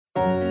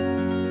I'm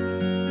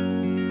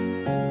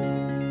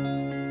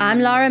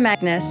Lara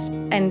Magnus,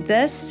 and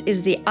this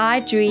is the I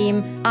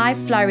Dream, I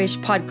Flourish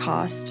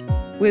podcast,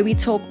 where we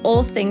talk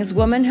all things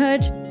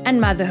womanhood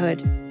and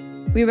motherhood.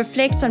 We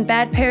reflect on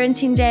bad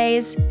parenting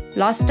days,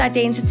 lost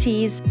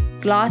identities,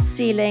 glass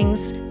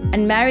ceilings,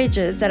 and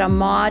marriages that are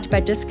marred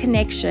by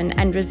disconnection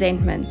and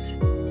resentment.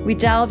 We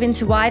delve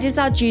into why it is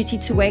our duty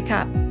to wake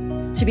up,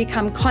 to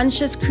become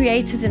conscious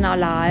creators in our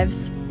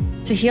lives,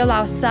 to heal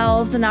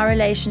ourselves and our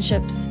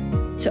relationships,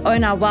 to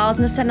own our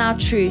wildness and our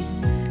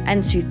truth,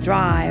 and to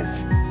thrive.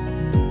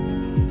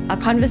 Our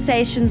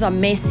conversations are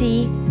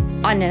messy,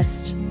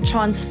 honest,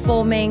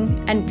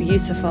 transforming, and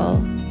beautiful.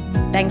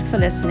 Thanks for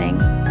listening.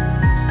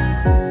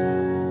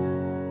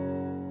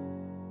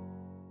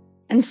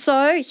 And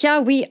so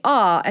here we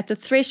are at the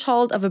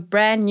threshold of a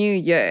brand new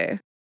year.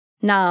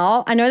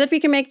 Now, I know that we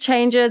can make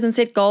changes and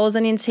set goals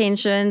and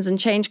intentions and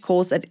change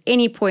course at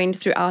any point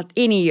throughout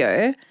any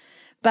year,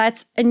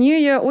 but a new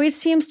year always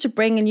seems to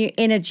bring a new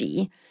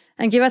energy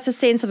and give us a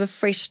sense of a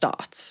fresh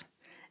start.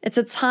 It's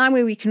a time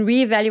where we can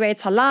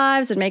reevaluate our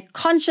lives and make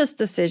conscious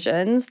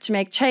decisions to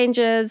make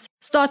changes,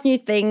 start new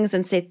things,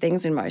 and set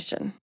things in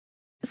motion.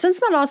 Since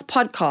my last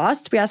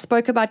podcast, where I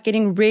spoke about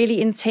getting really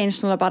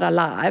intentional about our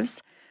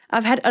lives,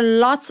 I've had a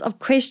lot of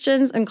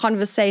questions and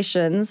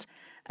conversations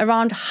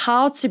around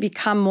how to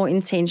become more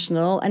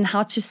intentional and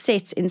how to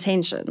set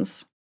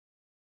intentions.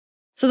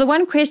 So the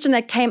one question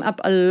that came up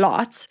a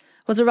lot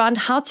was around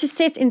how to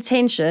set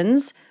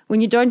intentions when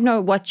you don't know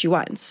what you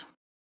want.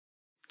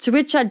 To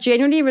which I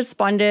generally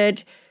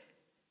responded,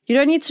 you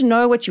don't need to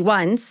know what you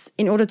want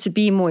in order to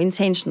be more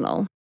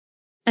intentional.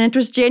 And it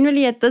was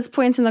generally at this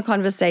point in the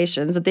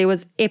conversations that there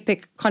was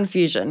epic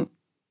confusion.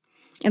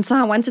 And so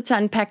I wanted to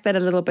unpack that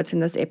a little bit in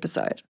this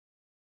episode.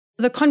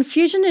 The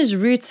confusion is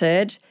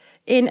rooted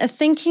in a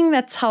thinking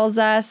that tells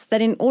us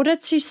that in order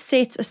to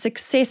set a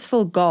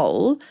successful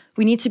goal,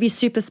 we need to be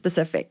super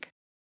specific.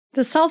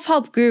 The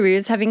self-help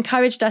gurus have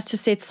encouraged us to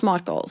set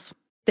SMART goals,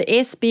 the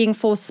S being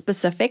for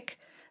specific,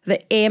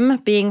 the M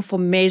being for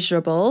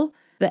measurable,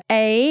 the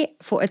A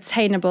for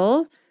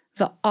attainable,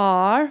 the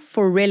R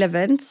for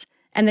relevant,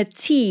 and the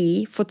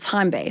T for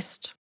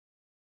time-based.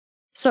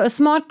 So a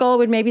SMART goal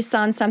would maybe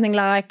sound something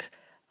like,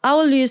 I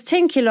will lose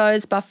 10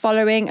 kilos by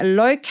following a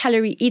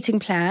low-calorie eating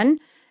plan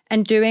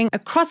and doing a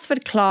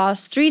CrossFit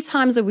class 3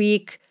 times a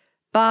week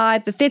by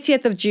the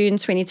 30th of June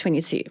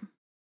 2022.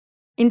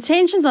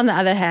 Intentions, on the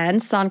other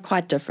hand, sound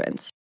quite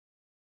different.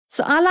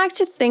 So I like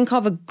to think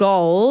of a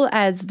goal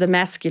as the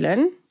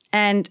masculine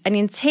and an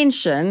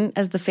intention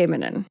as the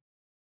feminine.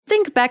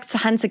 Think back to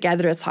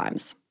hunter-gatherer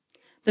times.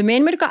 The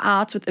men would go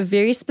out with a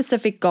very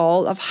specific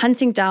goal of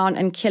hunting down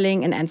and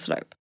killing an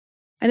antelope.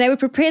 And they would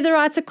prepare the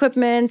right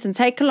equipment and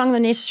take along the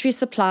necessary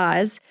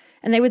supplies,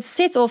 and they would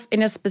set off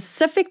in a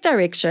specific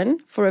direction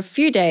for a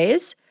few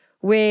days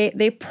where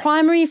their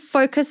primary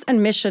focus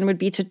and mission would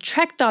be to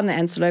track down the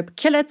antelope,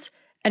 kill it,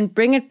 and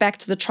bring it back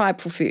to the tribe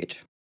for food.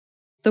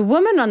 The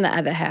woman, on the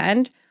other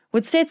hand,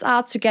 would set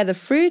out to gather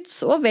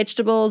fruits or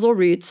vegetables or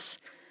roots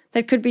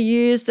that could be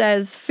used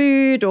as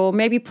food or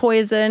maybe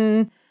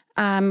poison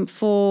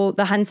for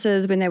the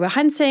hunters when they were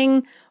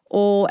hunting,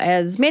 or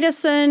as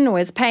medicine or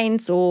as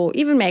paint or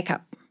even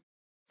makeup.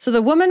 So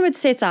the woman would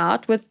set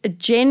out with a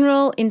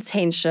general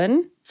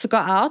intention to go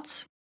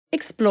out,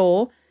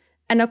 explore,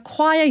 and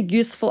acquire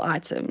useful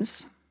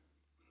items.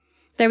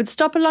 They would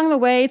stop along the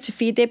way to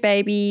feed their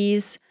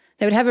babies,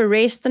 they would have a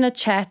rest and a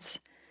chat,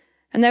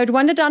 and they would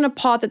wander down a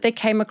path that they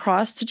came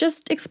across to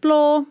just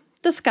explore,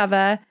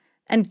 discover,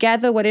 and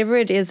gather whatever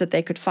it is that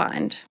they could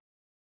find.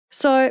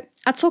 So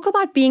I talk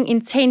about being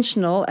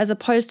intentional as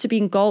opposed to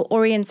being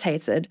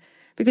goal-orientated,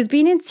 because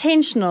being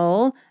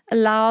intentional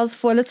allows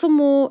for a little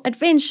more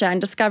adventure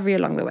and discovery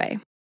along the way.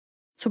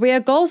 So where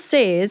a goal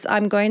says,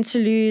 I'm going to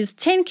lose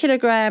 10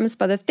 kilograms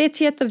by the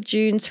 30th of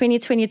June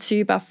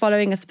 2022 by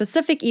following a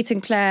specific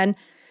eating plan,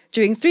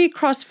 doing 3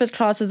 CrossFit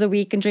classes a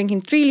week and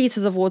drinking 3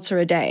 liters of water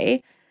a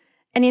day,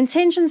 an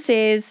intention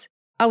says,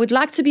 I would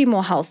like to be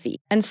more healthy,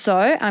 and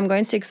so I'm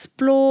going to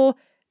explore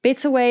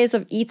better ways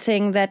of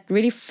eating that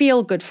really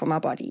feel good for my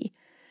body.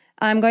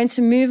 I'm going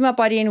to move my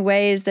body in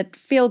ways that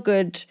feel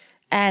good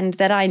and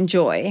that I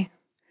enjoy.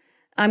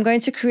 I'm going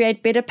to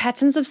create better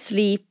patterns of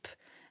sleep,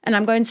 and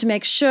I'm going to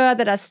make sure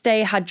that I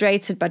stay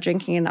hydrated by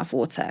drinking enough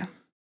water.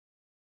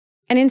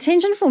 An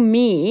intention for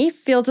me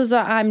feels as though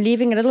I'm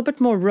leaving a little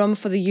bit more room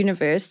for the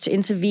universe to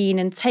intervene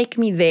and take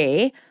me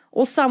there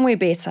or somewhere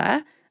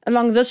better,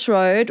 along this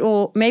road,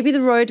 or maybe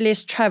the road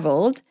less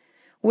traveled,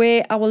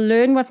 where I will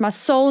learn what my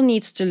soul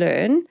needs to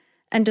learn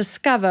and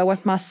discover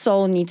what my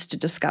soul needs to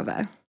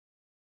discover.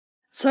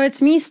 So it's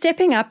me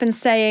stepping up and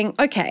saying,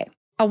 okay,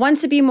 I want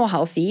to be more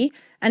healthy,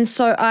 and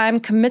so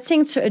I'm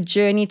committing to a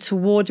journey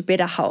toward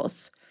better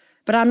health.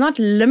 But I'm not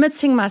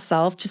limiting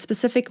myself to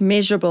specific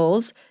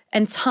measurables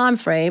and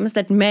timeframes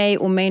that may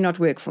or may not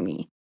work for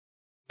me.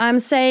 I'm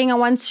saying I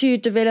want to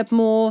develop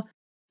more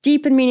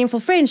deep and meaningful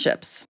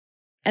friendships.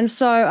 And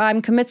so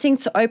I'm committing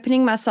to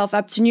opening myself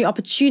up to new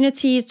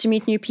opportunities to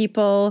meet new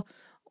people,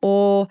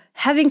 or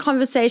having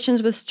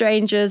conversations with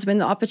strangers when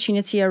the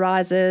opportunity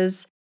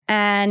arises.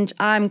 And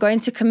I'm going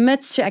to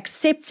commit to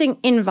accepting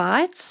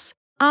invites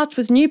out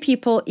with new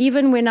people,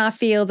 even when I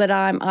feel that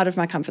I'm out of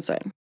my comfort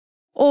zone.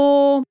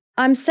 Or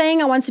I'm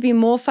saying I want to be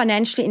more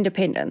financially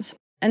independent.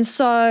 And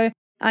so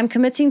I'm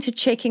committing to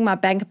checking my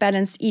bank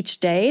balance each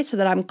day so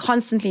that I'm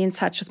constantly in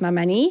touch with my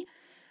money.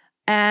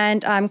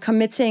 And I'm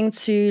committing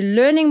to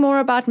learning more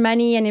about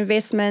money and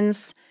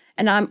investments.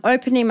 And I'm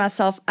opening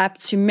myself up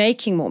to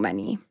making more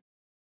money.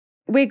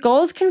 Where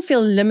goals can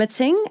feel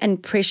limiting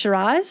and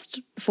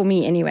pressurized, for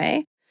me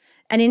anyway,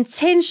 an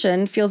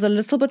intention feels a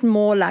little bit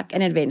more like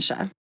an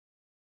adventure.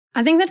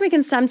 I think that we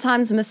can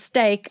sometimes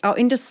mistake our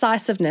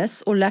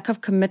indecisiveness or lack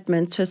of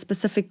commitment to a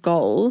specific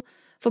goal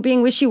for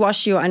being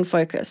wishy-washy or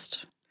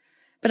unfocused.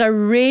 But I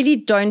really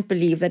don't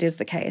believe that is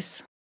the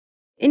case.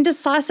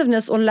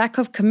 Indecisiveness or lack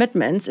of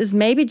commitment is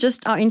maybe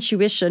just our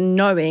intuition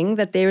knowing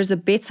that there is a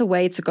better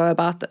way to go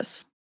about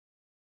this.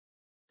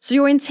 So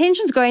your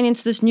intentions going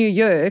into this new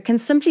year can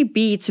simply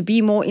be to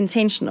be more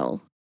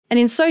intentional. And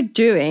in so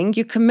doing,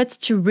 you commit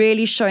to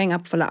really showing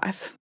up for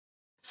life.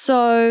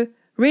 So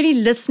really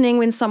listening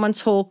when someone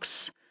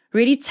talks,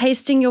 really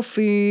tasting your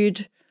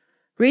food,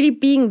 really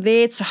being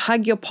there to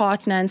hug your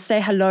partner and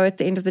say hello at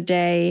the end of the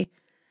day,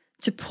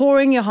 to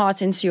pouring your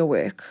heart into your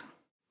work.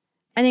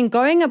 And in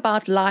going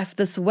about life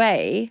this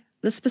way,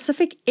 the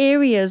specific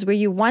areas where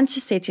you want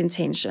to set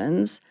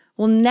intentions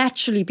will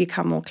naturally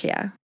become more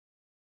clear.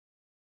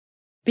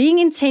 Being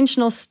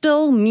intentional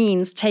still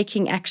means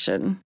taking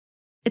action.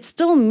 It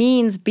still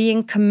means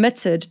being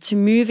committed to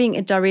moving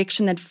a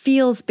direction that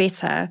feels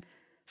better,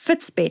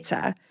 fits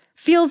better,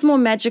 feels more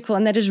magical,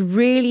 and that is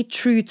really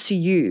true to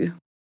you.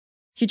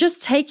 You're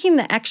just taking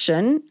the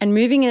action and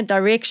moving in a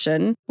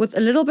direction with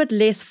a little bit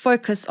less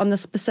focus on the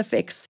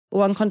specifics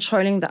or on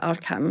controlling the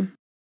outcome.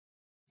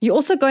 You're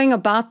also going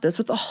about this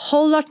with a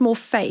whole lot more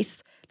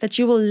faith that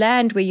you will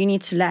land where you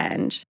need to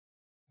land,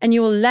 and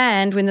you will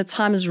land when the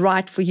time is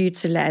right for you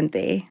to land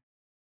there.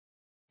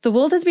 The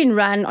world has been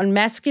run on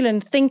masculine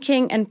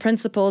thinking and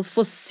principles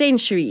for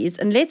centuries,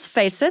 and let's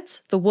face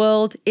it, the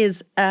world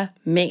is a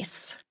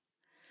mess.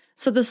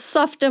 So the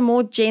softer,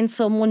 more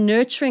gentle, more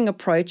nurturing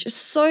approach is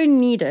so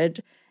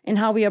needed in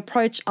how we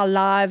approach our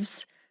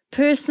lives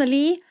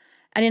personally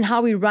and in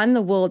how we run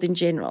the world in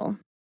general.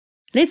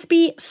 Let's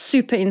be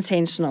super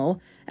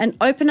intentional and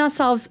open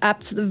ourselves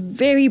up to the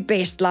very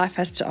best life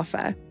has to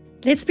offer.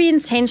 Let's be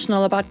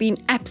intentional about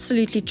being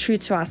absolutely true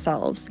to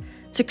ourselves,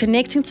 to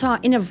connecting to our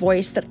inner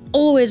voice that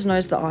always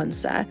knows the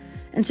answer,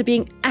 and to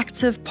being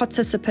active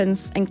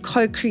participants and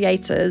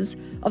co-creators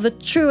of the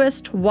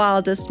truest,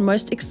 wildest,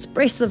 most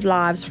expressive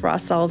lives for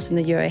ourselves in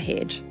the year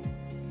ahead.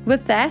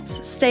 With that,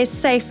 stay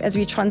safe as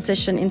we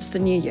transition into the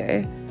new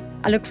year.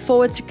 I look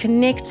forward to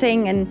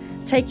connecting and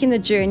taking the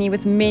journey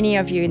with many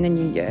of you in the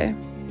new year.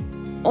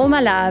 All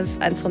my love,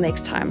 until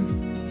next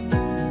time.